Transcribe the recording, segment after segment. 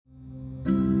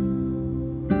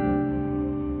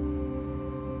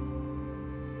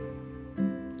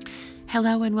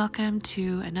Hello and welcome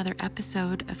to another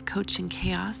episode of Coach in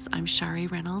Chaos. I'm Shari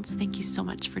Reynolds. Thank you so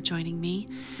much for joining me.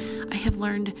 I have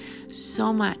learned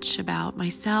so much about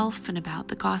myself and about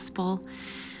the gospel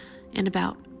and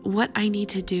about what I need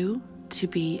to do to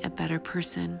be a better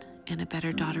person and a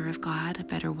better daughter of God, a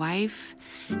better wife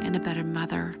and a better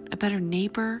mother, a better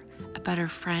neighbor, a better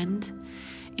friend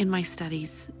in my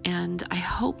studies. And I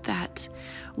hope that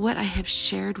what I have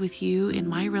shared with you in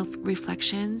my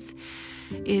reflections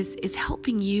is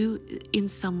helping you in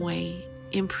some way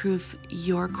improve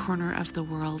your corner of the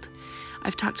world.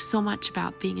 I've talked so much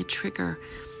about being a trigger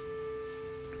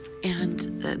and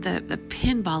the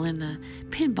pinball in the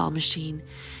pinball machine,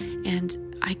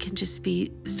 and I can just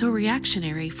be so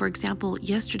reactionary. For example,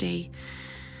 yesterday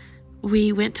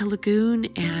we went to Lagoon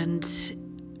and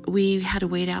we had to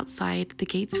wait outside the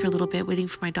gates for a little bit, waiting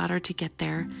for my daughter to get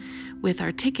there with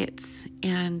our tickets,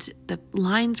 and the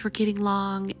lines were getting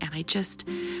long, and I just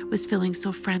was feeling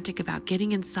so frantic about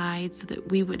getting inside so that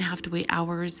we wouldn't have to wait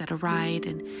hours at a ride.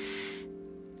 And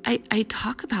I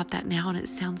talk about that now and it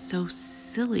sounds so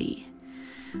silly,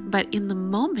 but in the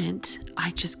moment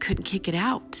I just couldn't kick it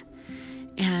out.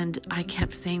 And I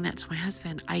kept saying that to my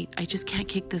husband, I just can't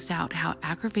kick this out, how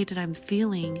aggravated I'm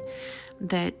feeling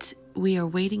that we are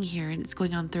waiting here and it's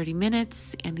going on 30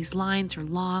 minutes and these lines are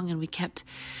long, and we kept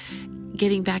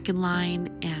getting back in line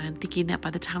and thinking that by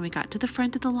the time we got to the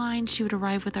front of the line, she would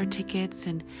arrive with our tickets,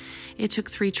 and it took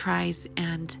 3 tries.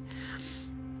 And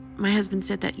my husband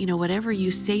said that, whatever you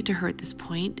say to her at this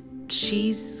point,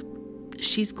 she's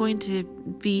going to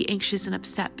be anxious and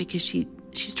upset because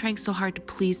she's trying so hard to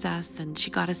please us, and she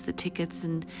got us the tickets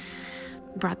and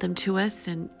brought them to us,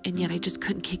 and yet I just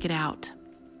couldn't kick it out.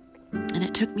 And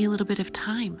it took me a little bit of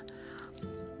time.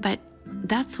 But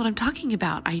that's what I'm talking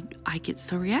about. I get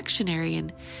so reactionary,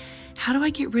 and how do I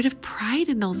get rid of pride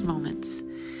in those moments?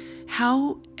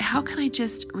 How can I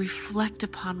just reflect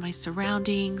upon my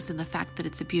surroundings and the fact that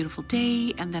it's a beautiful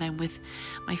day and that I'm with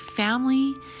my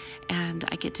family and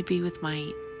I get to be with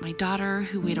my daughter,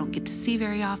 who we don't get to see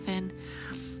very often?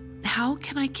 How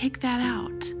can I kick that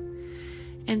out?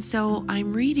 And so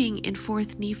I'm reading in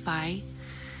 4th Nephi,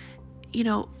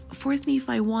 4th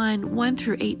Nephi 1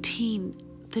 through 18,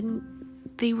 then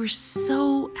they were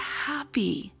so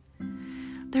happy.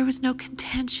 There was no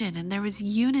contention and there was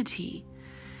unity,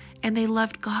 and they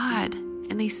loved God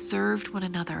and they served one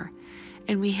another.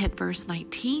 And we hit verse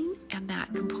 19 and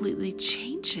that completely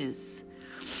changes.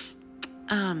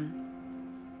 In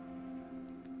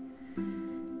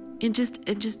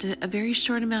just a very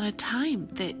short amount of time,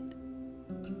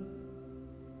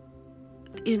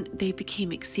 they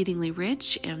became exceedingly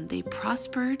rich and they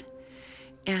prospered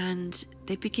and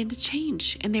they began to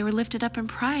change, and they were lifted up in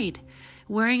pride,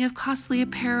 wearing of costly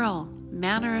apparel,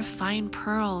 manner of fine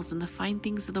pearls and the fine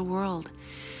things of the world.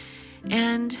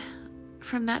 And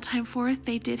from that time forth,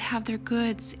 they did have their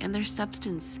goods and their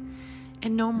substance,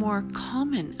 and no more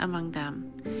common among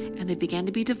them. And they began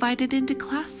to be divided into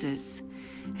classes,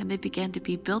 and they began to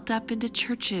be built up into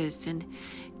churches and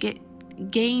get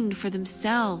gained for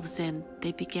themselves, and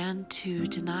they began to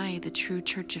deny the true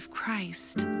church of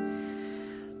Christ.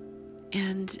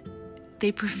 And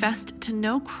they professed to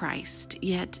know Christ,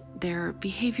 yet their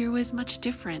behavior was much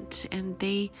different, and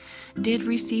they did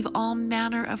receive all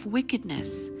manner of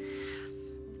wickedness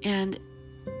and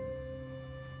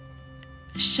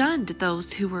shunned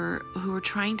those who were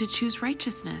trying to choose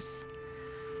righteousness.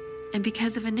 And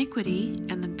because of iniquity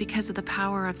and because of the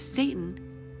power of Satan,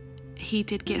 he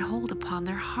did get hold upon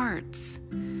their hearts.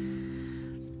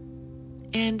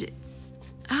 And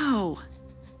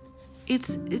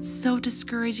it's so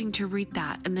discouraging to read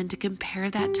that and then to compare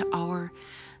that to our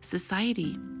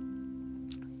society.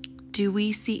 Do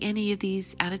we see any of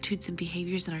these attitudes and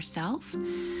behaviors in ourselves?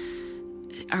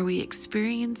 Are we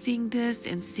experiencing this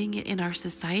and seeing it in our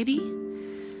society?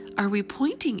 Are we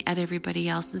pointing at everybody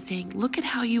else and saying, look at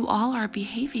how you all are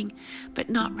behaving, but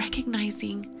not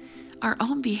recognizing our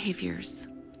own behaviors?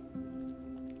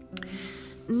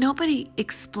 Nobody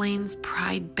explains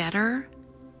pride better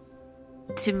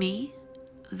to me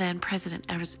than President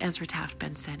Ezra Taft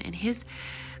Benson. In his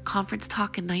conference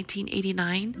talk in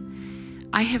 1989,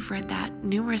 I have read that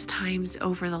numerous times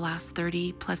over the last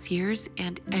 30 plus years,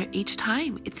 and each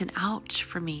time it's an ouch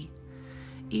for me.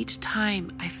 Each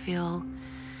time I feel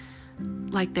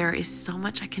like there is so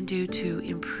much I can do to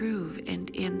improve. And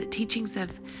in the teachings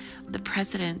of the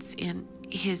presidents in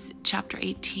his chapter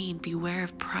 18, Beware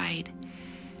of Pride,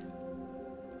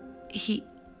 he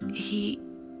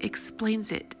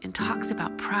explains it and talks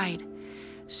about pride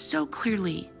so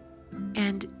clearly,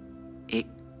 and it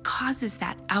causes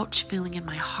that ouch feeling in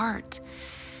my heart.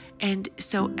 And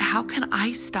so how can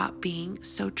I stop being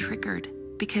so triggered?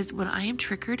 Because when I am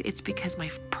triggered, it's because my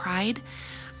pride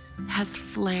has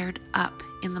flared up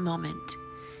in the moment.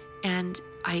 And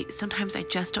sometimes I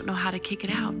just don't know how to kick it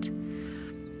out.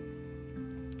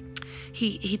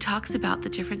 He talks about the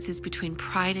differences between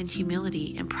pride and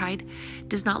humility, and pride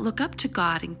does not look up to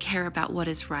God and care about what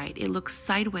is right. It looks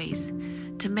sideways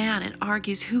to man and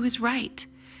argues who is right.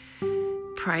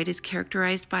 Pride is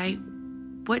characterized by,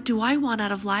 what do I want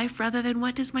out of life rather than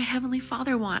what does my Heavenly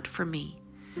Father want for me?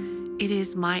 It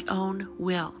is my own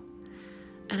will.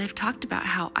 And I've talked about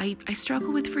how I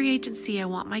struggle with free agency. I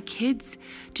want my kids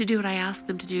to do what I ask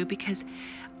them to do because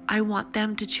I want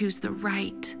them to choose the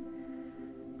right.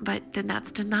 But then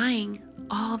that's denying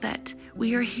all that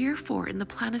we are here for in the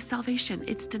plan of salvation.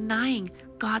 It's denying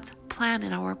God's plan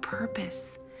and our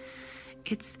purpose.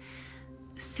 It's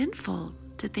sinful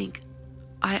to think,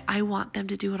 I want them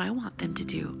to do what I want them to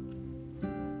do.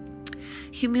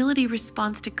 Humility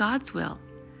responds to God's will,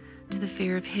 to the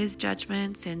fear of His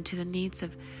judgments and to the needs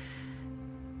of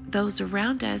those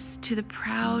around us. To the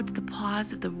proud, the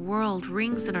applause of the world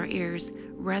rings in our ears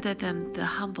rather than the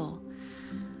humble,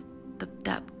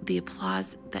 the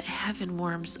applause that heaven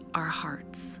warms our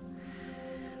hearts.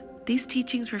 These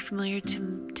teachings were familiar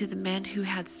to the men who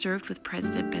had served with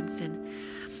President Benson.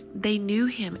 They knew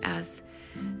him as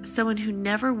someone who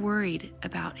never worried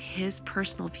about his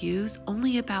personal views,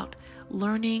 only about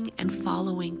learning and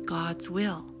following God's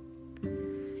will.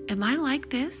 Am I like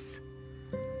this?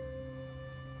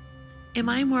 Am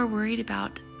I more worried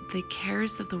about the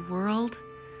cares of the world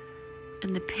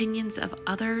and the opinions of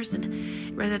others,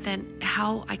 and rather than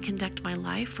how I conduct my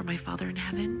life for my Father in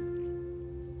heaven?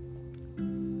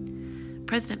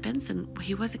 President Benson,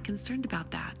 he wasn't concerned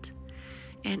about that.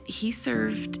 And he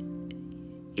served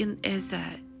as a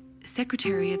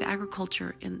Secretary of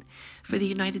Agriculture for the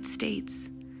United States.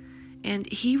 And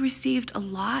he received a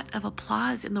lot of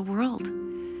applause in the world.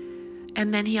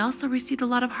 And then he also received a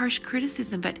lot of harsh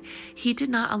criticism, but he did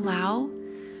not allow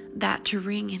that to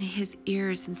ring in his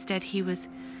ears. Instead, he was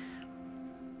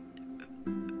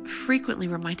frequently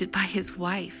reminded by his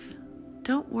wife,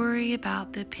 don't worry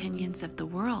about the opinions of the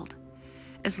world,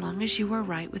 as long as you are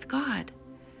right with God.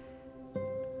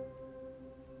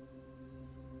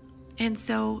 And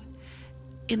so,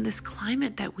 in this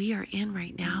climate that we are in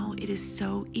right now, it is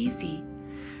so easy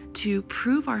to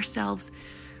prove ourselves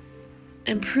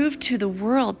and prove to the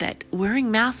world that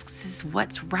wearing masks is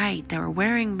what's right, that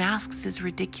wearing masks is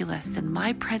ridiculous, and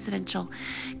my presidential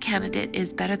candidate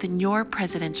is better than your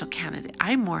presidential candidate.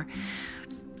 I'm more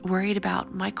worried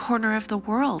about my corner of the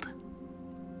world.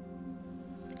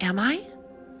 Am I?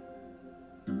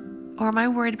 Or am I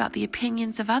worried about the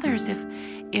opinions of others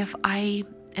if I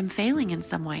am failing in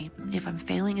some way? If I'm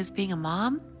failing as being a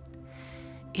mom?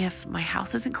 If my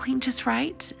house isn't clean just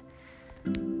right?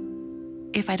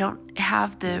 If I don't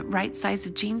have the right size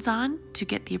of jeans on to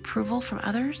get the approval from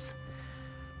others?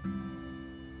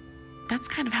 That's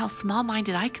kind of how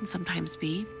small-minded I can sometimes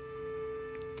be.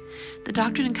 The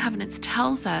Doctrine and Covenants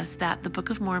tells us that the Book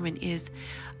of Mormon is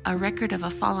a record of a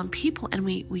fallen people, and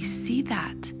we see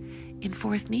that in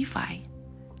 4th Nephi.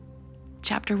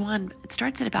 Chapter 1, it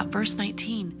starts at about verse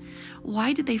 19.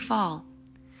 Why did they fall?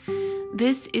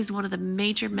 This is one of the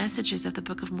major messages of the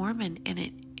Book of Mormon,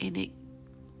 and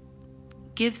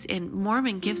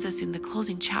Mormon gives us in the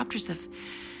closing chapters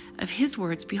of his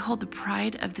words, behold, the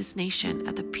pride of this nation,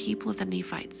 of the people of the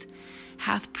Nephites,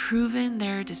 hath proven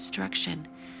their destruction.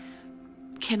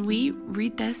 Can we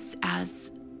read this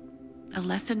as a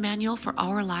lesson manual for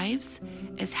our lives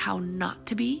as how not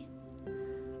to be?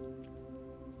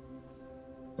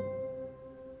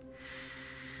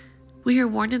 We are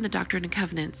warned in the Doctrine and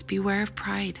Covenants, beware of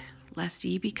pride, lest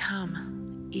ye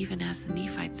become even as the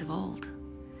Nephites of old.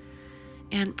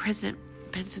 And President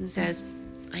Benson says,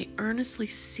 I earnestly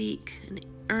seek and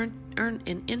earn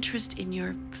an interest in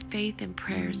your faith and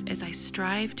prayers as I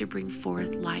strive to bring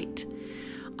forth light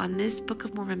on this Book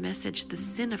of Mormon message, the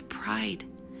sin of pride.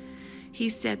 He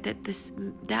said that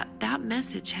that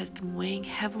message has been weighing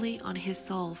heavily on his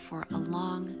soul for a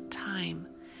long time.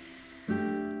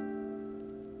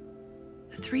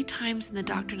 3 times in the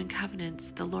Doctrine and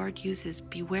Covenants, the Lord uses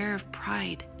beware of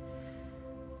pride.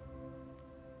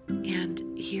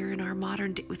 And here in our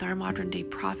modern day, with our modern day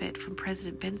prophet from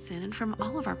President Benson and from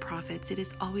all of our prophets, it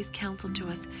is always counseled to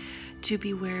us to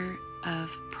beware of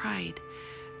pride.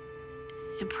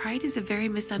 And pride is a very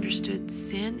misunderstood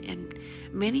sin, and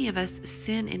many of us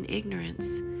sin in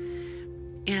ignorance.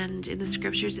 And in the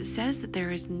scriptures it says that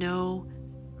there is no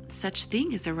such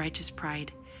thing as a righteous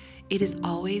pride. It is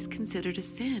always considered a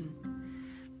sin.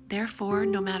 Therefore,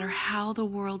 no matter how the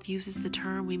world uses the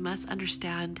term, we must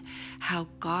understand how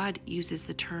God uses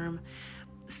the term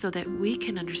so that we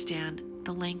can understand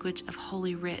the language of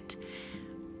Holy Writ.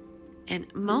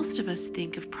 And most of us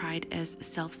think of pride as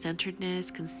self-centeredness,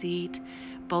 conceit,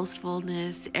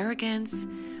 boastfulness, arrogance,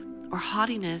 or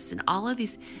haughtiness, and all of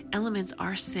these elements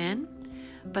are sin,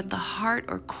 but the heart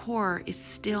or core is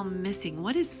still missing.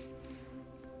 What is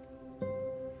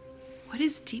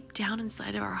deep down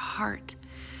inside of our heart?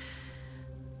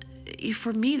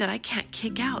 For me, that I can't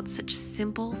kick out such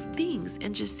simple things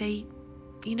and just say,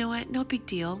 you know what, no big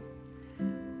deal.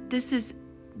 This is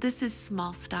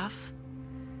small stuff.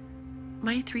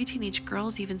 My 3 teenage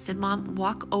girls even said, Mom,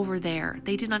 walk over there.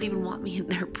 They did not even want me in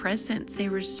their presence. They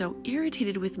were so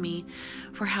irritated with me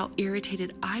for how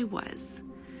irritated I was.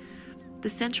 The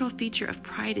central feature of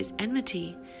pride is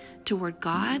enmity toward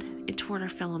God and toward our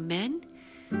fellow men.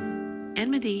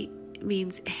 Enmity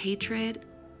means hatred,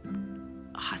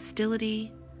 hostility,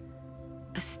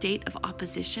 a state of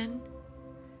opposition.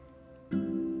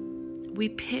 We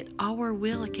pit our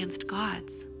will against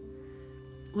God's.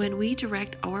 When we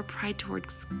direct our pride toward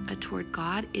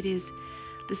God, it is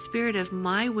the spirit of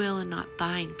my will and not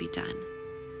thine be done.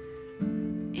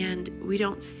 And we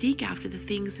don't seek after the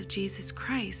things of Jesus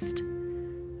Christ.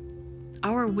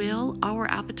 Our will, our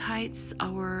appetites,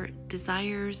 our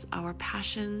desires, our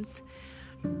passions,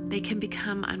 they can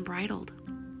become unbridled.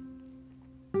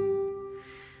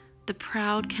 The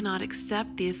proud cannot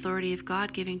accept the authority of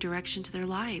God giving direction to their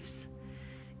lives.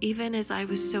 Even as I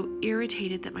was so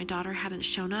irritated that my daughter hadn't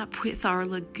shown up with our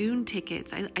lagoon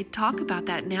tickets, I talk about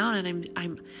that now, and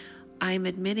I'm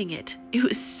admitting it. It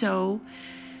was so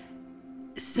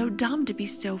dumb to be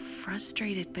so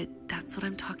frustrated, but that's what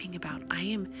I'm talking about. I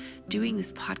am doing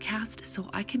this podcast so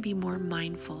I can be more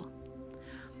mindful.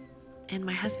 And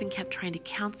my husband kept trying to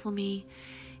counsel me.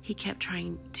 He kept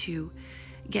trying to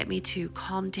get me to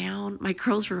calm down. My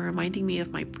girls were reminding me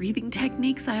of my breathing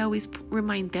techniques I always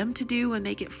remind them to do when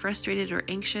they get frustrated or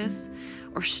anxious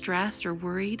or stressed or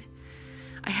worried.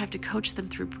 I have to coach them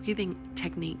through breathing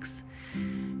techniques.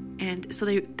 And so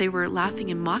they were laughing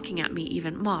and mocking at me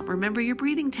even. Mom, remember your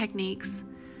breathing techniques.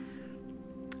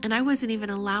 And I wasn't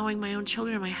even allowing my own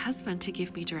children and my husband to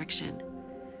give me direction.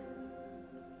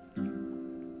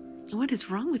 What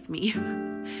is wrong with me?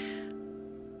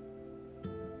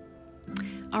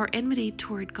 Our enmity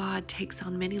toward God takes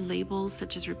on many labels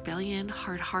such as rebellion,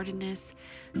 hard-heartedness,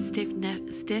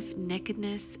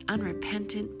 stiff-neckedness,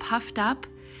 unrepentant, puffed up,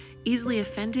 easily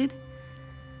offended.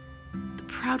 The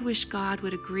proud wish God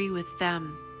would agree with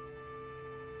them,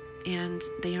 and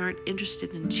they aren't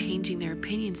interested in changing their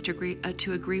opinions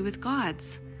to agree with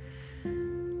God's.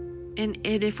 And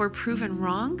if we're proven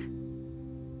wrong,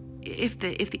 if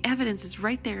the evidence is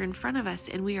right there in front of us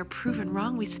and we are proven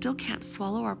wrong, we still can't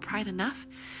swallow our pride enough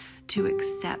to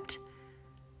accept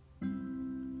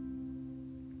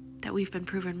that we've been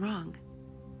proven wrong.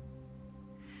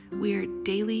 We are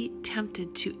daily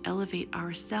tempted to elevate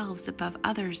ourselves above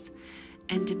others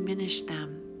and diminish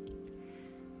them.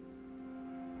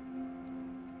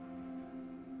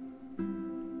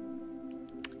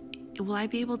 Will I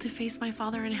be able to face my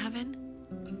Father in heaven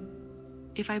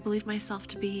if I believe myself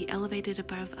to be elevated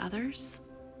above others?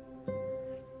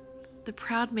 The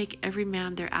proud make every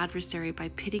man their adversary by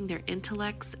pitting their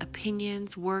intellects,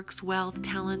 opinions, works, wealth,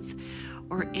 talents,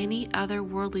 or any other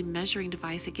worldly measuring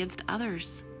device against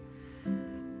others.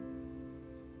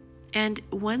 And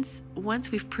once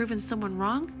we've proven someone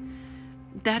wrong,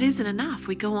 that isn't enough.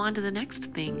 We go on to the next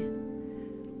thing.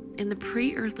 In the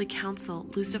pre-earthly council,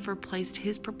 Lucifer placed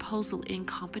his proposal in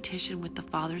competition with the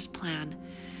Father's plan,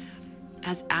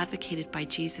 as advocated by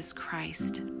Jesus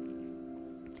Christ.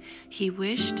 He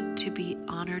wished to be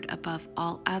honored above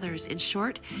all others. In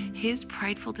short, his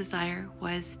prideful desire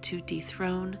was to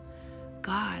dethrone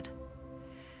God.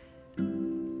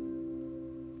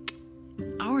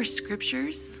 Our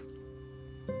scriptures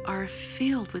are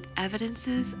filled with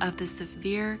evidences of the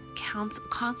severe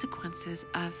consequences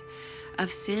of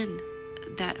sin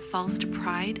that falls to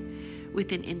pride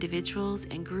within individuals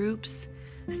and groups,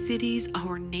 cities,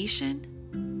 our nation.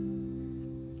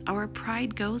 Our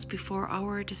pride goes before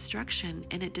our destruction,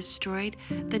 and it destroyed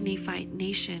the Nephite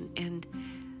nation, and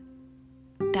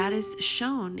that is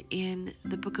shown in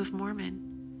the Book of Mormon.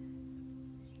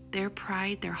 Their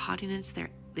pride, their haughtiness,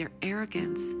 their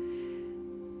arrogance,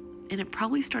 and it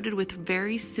probably started with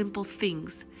very simple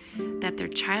things, that their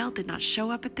child did not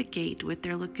show up at the gate with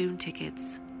their lagoon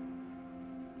tickets.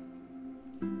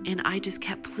 And I just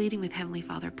kept pleading with Heavenly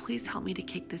Father, please help me to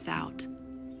kick this out.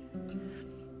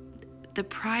 The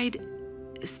pride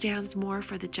stands more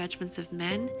for the judgments of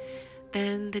men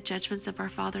than the judgments of our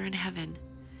Father in heaven.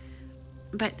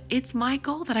 But it's my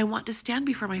goal that I want to stand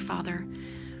before my Father,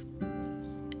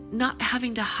 not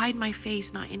having to hide my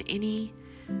face, not in any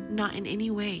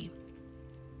way.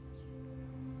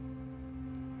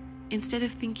 Instead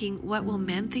of thinking, what will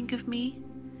men think of me?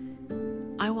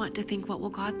 I want to think, what will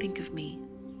God think of me?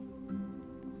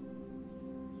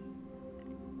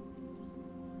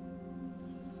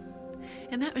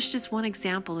 And that was just one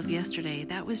example of yesterday.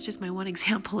 That was just my one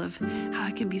example of how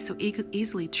I can be so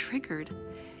easily triggered.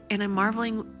 And I'm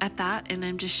marveling at that, and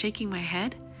I'm just shaking my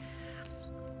head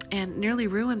and nearly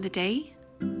ruined the day.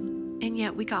 And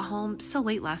yet we got home so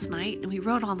late last night, and we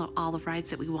rode on all the rides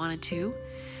that we wanted to.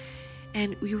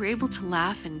 And we were able to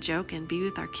laugh and joke and be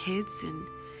with our kids.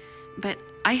 But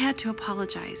I had to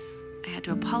apologize.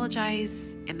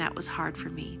 And that was hard for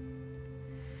me.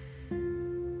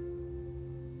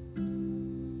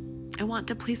 I want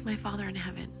to please my Father in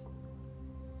heaven.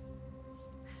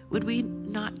 Would we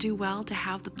not do well to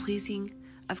have the pleasing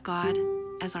of God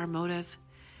as our motive,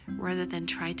 rather than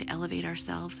try to elevate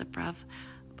ourselves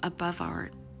above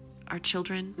our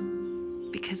children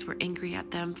because we're angry at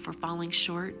them for falling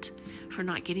short, for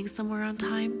not getting somewhere on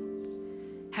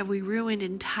time? Have we ruined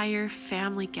entire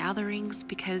family gatherings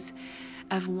because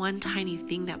of one tiny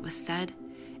thing that was said,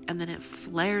 and then it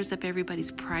flares up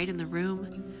everybody's pride in the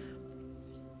room?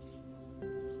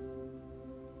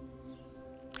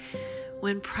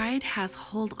 When pride has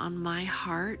hold on my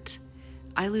heart,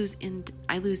 I lose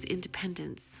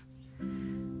independence.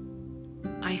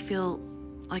 I feel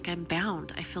like I'm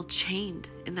bound. I feel chained,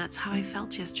 and that's how I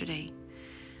felt yesterday.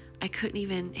 I couldn't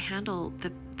even handle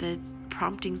the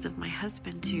promptings of my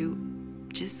husband to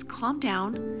just calm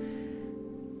down.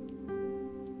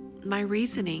 My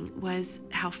reasoning was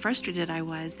how frustrated I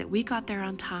was that we got there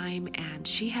on time, and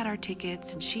she had our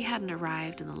tickets, and she hadn't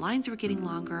arrived, and the lines were getting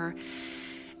longer.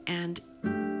 And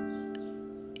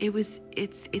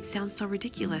it sounds so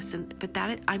ridiculous, but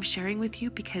that I'm sharing with you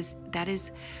because that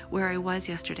is where I was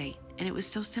yesterday, and it was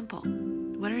so simple.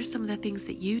 What are some of the things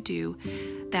that you do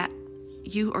that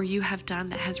you have done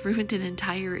that has ruined an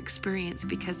entire experience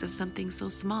because of something so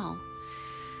small?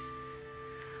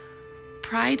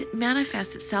 Pride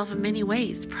manifests itself in many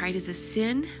ways. Pride is a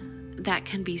sin that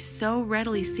can be so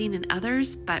readily seen in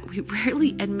others, but we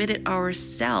rarely admit it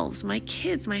ourselves. My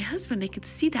kids, my husband, they could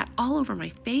see that all over my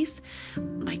face,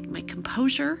 my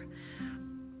composure,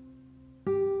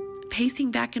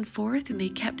 pacing back and forth, and they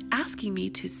kept asking me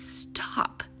to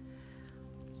stop.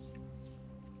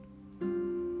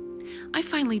 I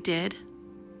finally did,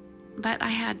 but I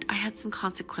had some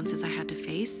consequences I had to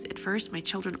face. At first, my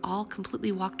children all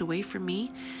completely walked away from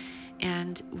me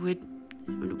and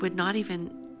would not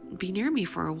even be near me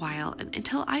for a while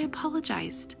until I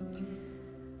apologized.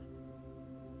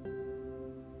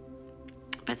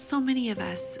 But so many of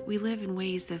us, we live in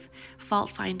ways of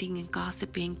fault-finding and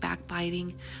gossiping,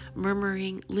 backbiting,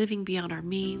 murmuring, living beyond our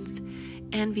means,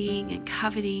 envying and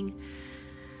coveting,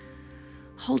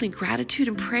 holding gratitude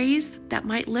and praise that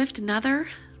might lift another,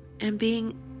 and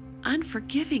being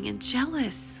unforgiving and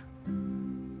jealous.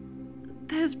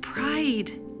 That is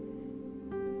pride.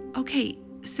 Okay,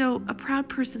 so a proud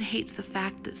person hates the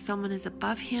fact that someone is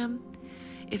above him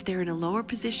if they're in a lower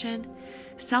position.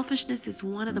 Selfishness is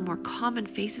one of the more common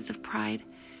faces of pride,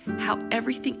 how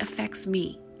everything affects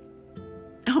me.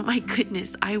 Oh my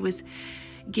goodness, I was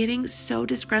getting so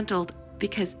disgruntled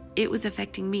because it was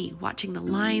affecting me, watching the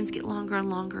lines get longer and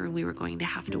longer, and we were going to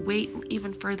have to wait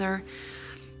even further.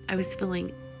 I was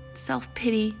feeling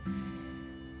self-pity,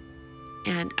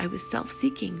 and I was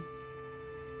self-seeking.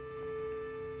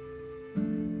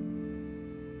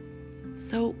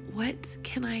 So what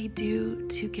can I do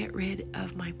to get rid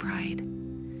of my pride?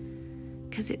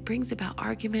 Because it brings about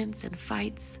arguments and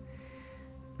fights.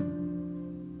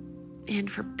 And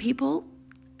for people,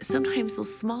 sometimes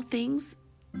those small things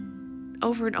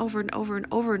over and over and over and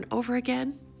over and over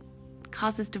again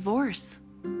causes divorce.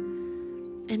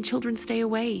 And children stay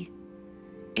away.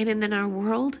 And in our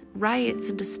world, riots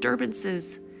and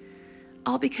disturbances,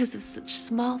 all because of such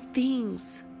small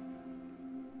things.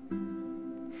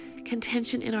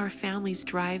 Contention in our families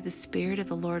drive the Spirit of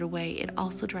the Lord away. It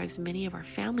also drives many of our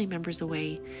family members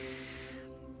away.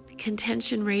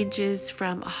 Contention ranges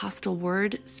from a hostile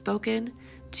word spoken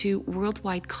to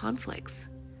worldwide conflicts.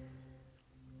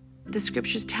 The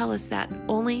scriptures tell us that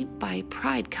only by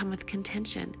pride cometh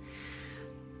contention.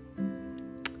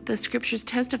 The scriptures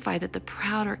testify that the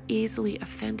proud are easily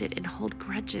offended and hold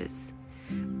grudges.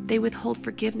 They withhold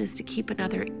forgiveness to keep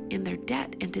another in their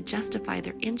debt and to justify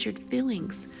their injured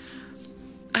feelings.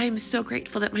 I am so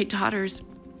grateful that my daughters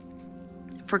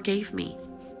forgave me.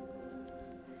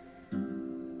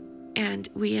 and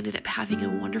we ended up having a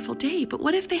wonderful day. But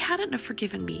what if they hadn't have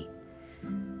forgiven me?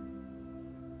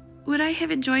 Would I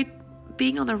have enjoyed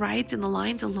being on the rides and the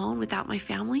lines alone without my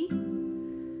family?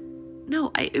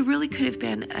 No, it really could have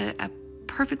been a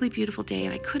perfectly beautiful day,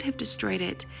 and I could have destroyed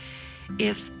it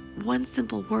if one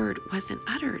simple word wasn't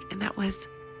uttered, and that was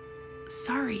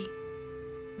sorry.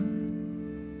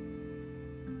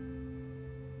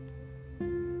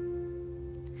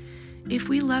 If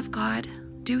we love God,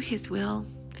 do His will,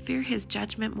 fear His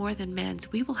judgment more than men's,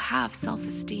 we will have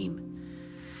self-esteem,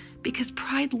 because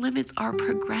pride limits our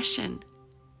progression.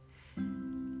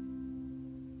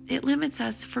 It limits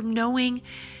us from knowing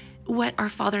what our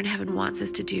Father in heaven wants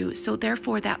us to do. So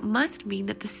therefore, that must mean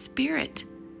that the Spirit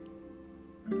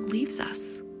leaves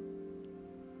us.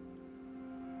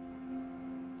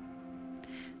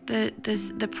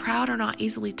 The proud are not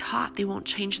easily taught. They won't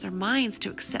change their minds to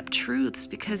accept truths,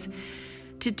 because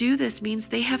to do this means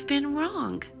they have been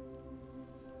wrong.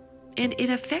 And it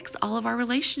affects all of our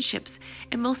relationships.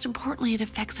 And most importantly, it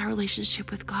affects our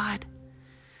relationship with God.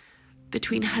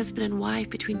 Between husband and wife,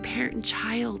 between parent and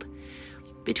child,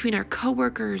 between our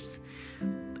coworkers,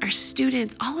 our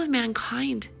students, all of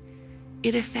mankind.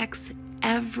 It affects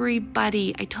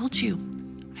everybody.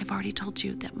 I've already told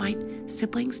you that my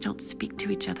siblings don't speak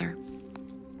to each other.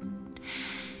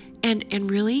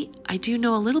 And really, I do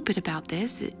know a little bit about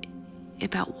this,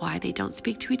 about why they don't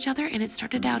speak to each other. And it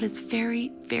started out as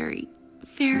very, very,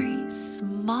 very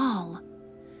small.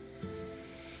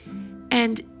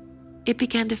 And it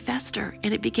began to fester,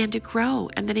 and it began to grow,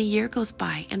 and then a year goes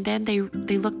by, and then they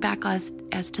look back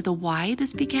as to the why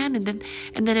this began, and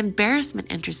then embarrassment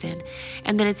enters in,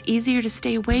 and then it's easier to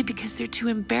stay away because they're too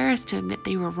embarrassed to admit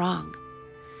they were wrong.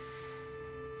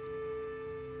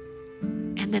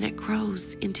 And then it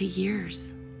grows into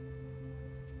years.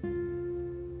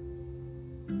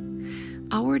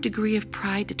 Our degree of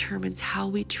pride determines how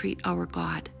we treat our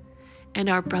God and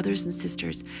our brothers and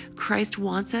sisters. Christ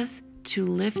wants us to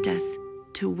lift us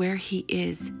to where He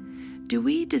is. Do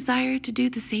we desire to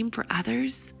do the same for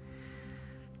others?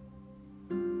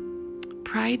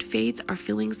 Pride fades our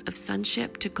feelings of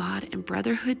sonship to God and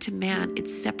brotherhood to man. It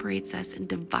separates us and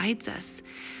divides us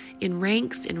in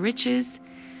ranks and riches.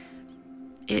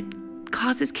 It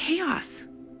causes chaos.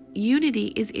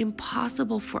 Unity is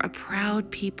impossible for a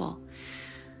proud people,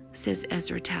 says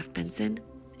Ezra Taft Benson.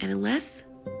 And unless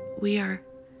we are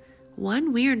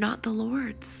one, we are not the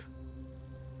Lord's.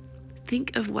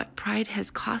 Think of what pride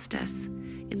has cost us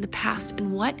in the past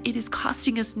and what it is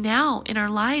costing us now in our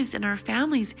lives, in our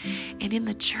families, and in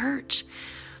the church.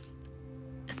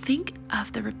 Think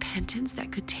of the repentance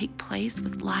that could take place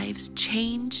with lives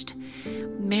changed,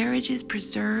 marriages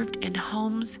preserved, and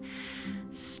homes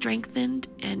strengthened,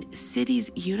 and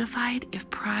cities unified if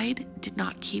pride did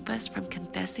not keep us from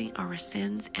confessing our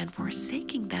sins and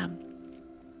forsaking them.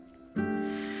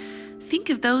 Think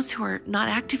of those who are not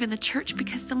active in the church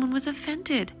because someone was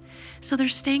offended, so they're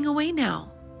staying away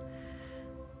now.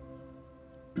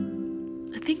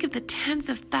 Think of the tens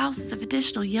of thousands of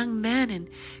additional young men and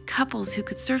couples who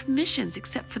could serve missions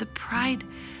except for the pride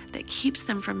that keeps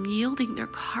them from yielding their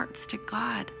hearts to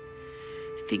God.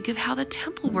 Think of how the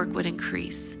temple work would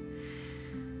increase.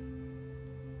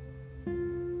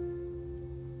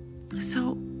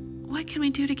 So, what can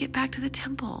we do to get back to the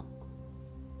temple?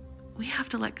 We have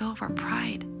to let go of our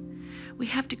pride. We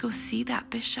have to go see that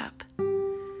bishop.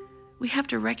 We have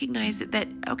to recognize that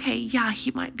okay, yeah,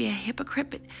 he might be a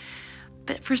hypocrite,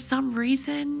 but for some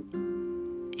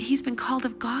reason, he's been called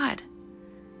of God.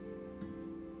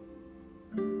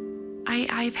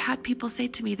 I've had people say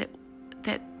to me that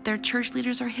their church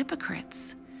leaders are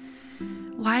hypocrites.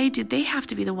 Why do they have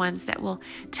to be the ones that will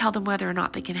tell them whether or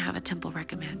not they can have a temple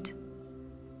recommend?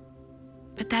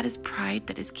 But that is pride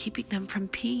that is keeping them from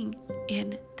being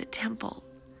in the temple.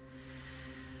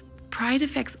 Pride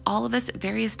affects all of us at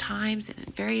various times and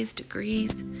in various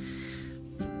degrees.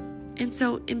 And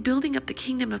so in building up the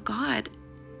kingdom of God,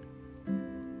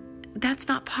 that's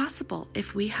not possible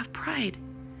if we have pride.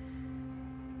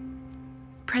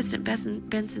 President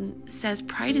Benson says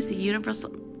pride is the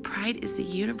universal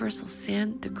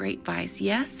sin, the great vice.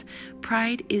 Yes,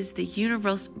 pride is the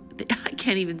universal, I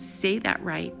can't even say that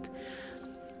right.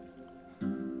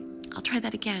 I'll try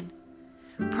that again.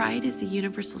 Pride is the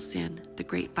universal sin, the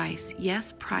great vice.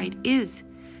 Yes, pride is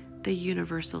the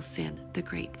universal sin, the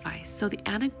great vice. So the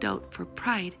antidote for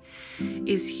pride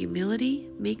is humility,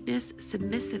 meekness,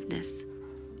 submissiveness.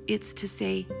 It's to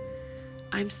say,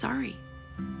 I'm sorry.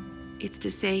 It's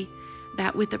to say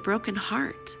that with a broken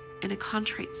heart and a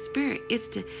contrite spirit. It's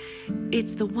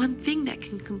the one thing that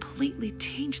can completely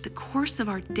change the course of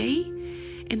our day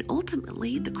and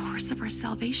ultimately the course of our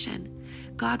salvation.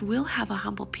 God will have a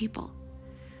humble people.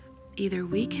 Either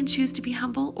we can choose to be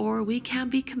humble or we can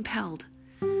be compelled.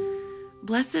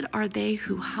 Blessed are they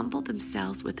who humble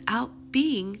themselves without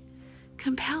being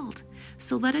compelled.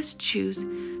 So let us choose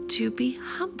to be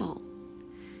humble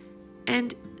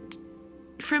and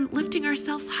from lifting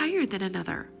ourselves higher than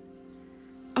another.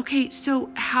 Okay, so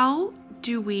how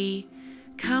do we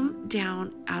come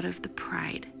down out of the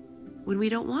pride when we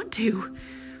don't want to?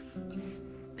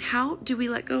 How do we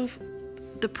let go of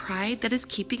the pride that is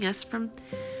keeping us from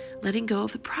letting go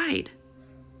of the pride?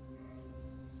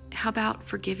 How about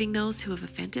forgiving those who have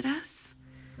offended us?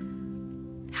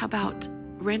 How about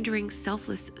rendering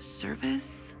selfless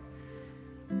service?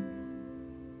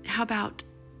 How about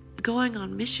going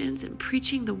on missions and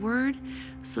preaching the word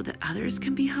so that others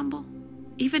can be humble?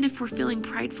 Even if we're feeling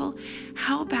prideful,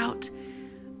 how about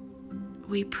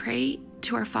we pray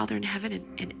to our Father in heaven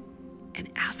and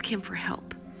ask him for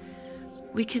help?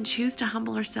 We can choose to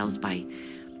humble ourselves by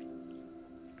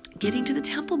getting to the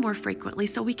temple more frequently.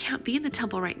 So we can't be in the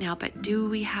temple right now, but do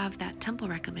we have that temple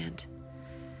recommend?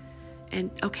 And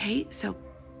okay, so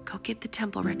go get the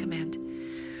temple recommend.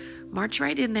 March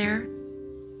right in there,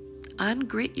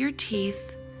 ungrit your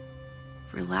teeth,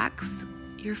 relax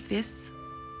your fists,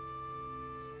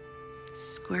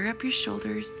 square up your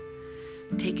shoulders,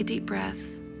 take a deep breath,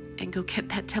 and go get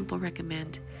that temple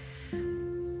recommend.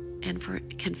 And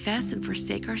confess and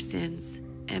forsake our sins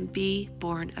and be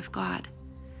born of God.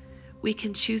 We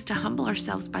can choose to humble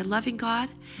ourselves by loving God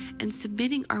and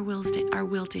submitting our will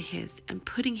to his and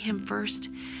putting him first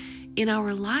in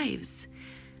our lives.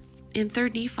 In 3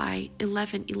 Nephi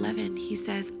 11:11, he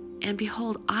says, "And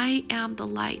behold, I am the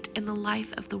light and the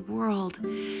life of the world,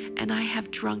 and I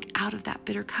have drunk out of that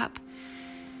bitter cup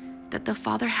that the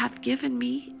Father hath given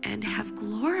me, and have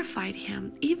glorified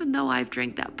him. Even though I've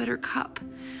drank that bitter cup,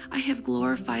 I have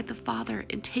glorified the Father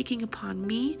in taking upon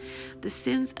me the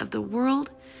sins of the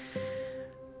world,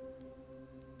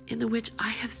 in the which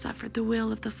I have suffered the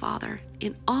will of the Father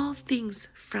in all things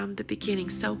from the beginning."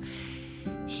 So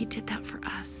he did that for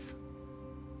us.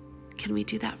 Can we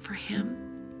do that for him?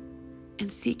 And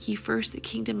seek ye first the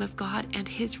kingdom of God and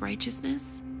his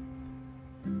righteousness,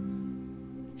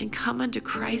 and come unto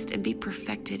Christ and be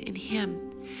perfected in him,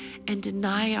 and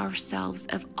deny ourselves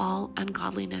of all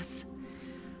ungodliness,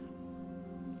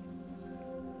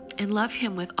 and love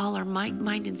him with all our might,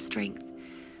 mind, and strength,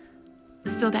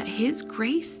 so that his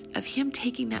grace of him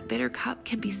taking that bitter cup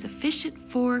can be sufficient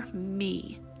for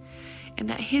me, and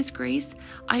that his grace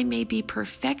I may be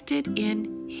perfected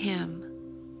in him,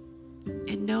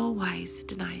 in no wise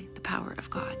deny the power of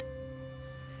God.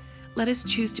 Let us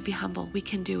choose to be humble. We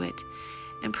can do it.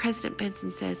 And President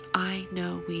Benson says, I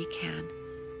know we can.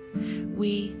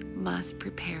 We must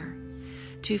prepare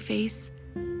to face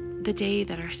the day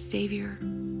that our Savior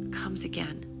comes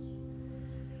again.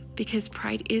 Because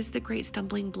pride is the great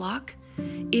stumbling block.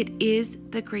 It is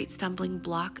the great stumbling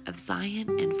block of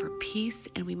Zion and for peace,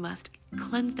 and we must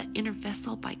cleanse that inner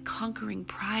vessel by conquering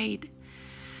pride.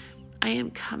 I am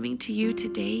coming to you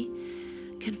today,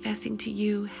 confessing to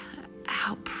you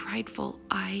how prideful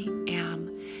I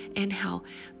am, and how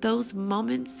those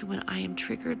moments when I am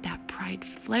triggered, that pride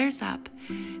flares up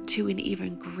to an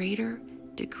even greater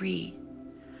degree.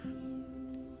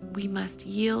 We must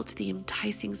yield to the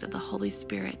enticings of the Holy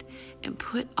Spirit and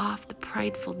put off the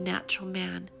prideful natural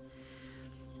man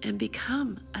and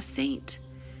become a saint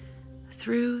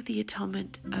through the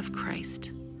atonement of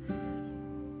Christ.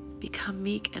 Become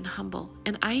meek and humble.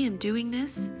 And I am doing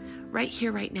this right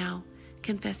here, right now,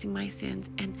 confessing my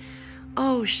sins. And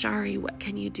oh, Shari, what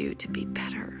can you do to be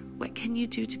better? What can you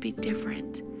do to be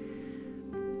different?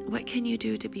 What can you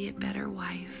do to be a better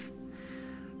wife?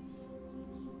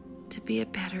 To be a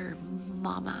better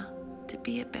mama? To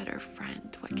be a better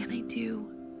friend? What can I do?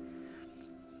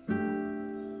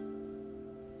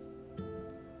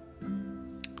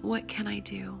 What can I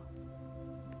do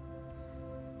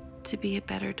to be a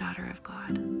better daughter of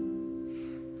God?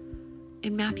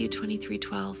 In Matthew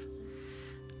 23:12,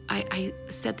 I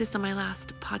said this on my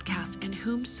last podcast, and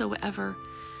whomsoever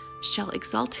shall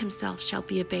exalt himself shall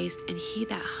be abased, and he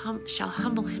that shall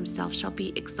humble himself shall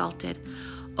be exalted.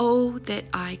 Oh, that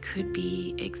I could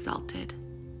be exalted.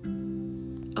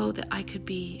 Oh, that I could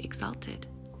be exalted.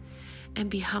 And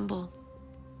be humble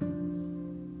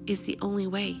is the only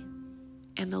way.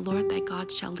 And the Lord thy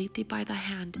God shall lead thee by the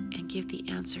hand and give thee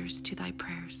answers to thy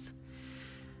prayers.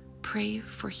 Pray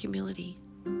for humility.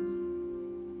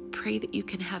 Pray that you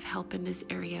can have help in this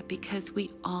area, because we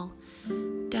all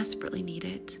desperately need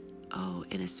it. Oh,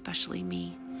 and especially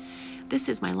me. This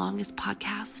is my longest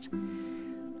podcast,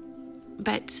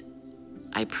 but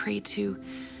I pray to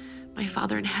my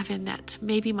Father in heaven that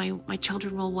maybe my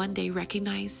children will one day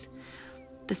recognize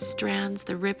the strands,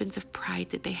 the ribbons of pride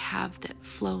that they have that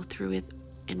flow through it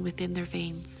and within their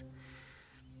veins.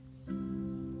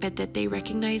 But that they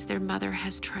recognize their mother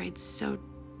has tried so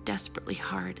desperately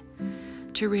hard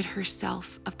to rid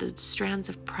herself of the strands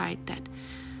of pride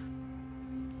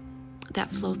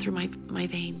that flow through my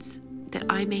veins, that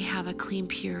I may have a clean,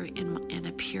 pure, and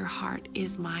a pure heart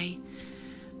is my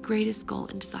greatest goal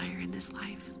and desire in this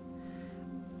life.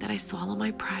 That I swallow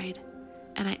my pride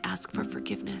and I ask for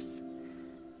forgiveness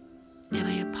and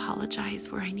I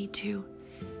apologize where I need to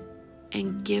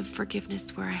and give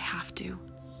forgiveness where I have to,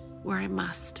 where I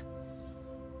must,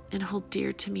 and hold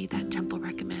dear to me that temple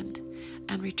recommend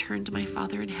and return to my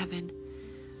Father in heaven,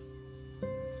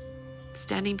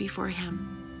 standing before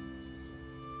him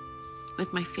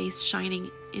with my face shining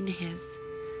in his.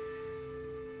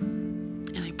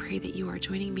 And I pray that you are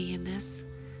joining me in this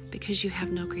because you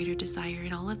have no greater desire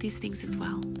in all of these things as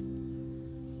well.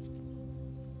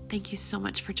 Thank you so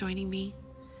much for joining me.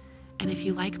 And if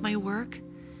you like my work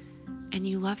and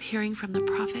you love hearing from the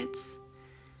prophets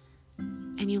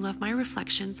and you love my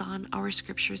reflections on our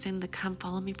scriptures in the Come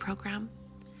Follow Me program,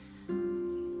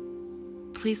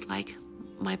 please like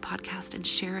my podcast and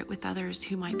share it with others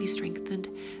who might be strengthened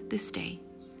this day.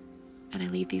 And I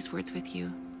leave these words with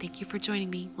you. Thank you for joining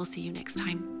me. We'll see you next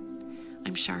time.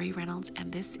 I'm Shari Reynolds,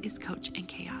 and this is Coach in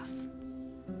Chaos.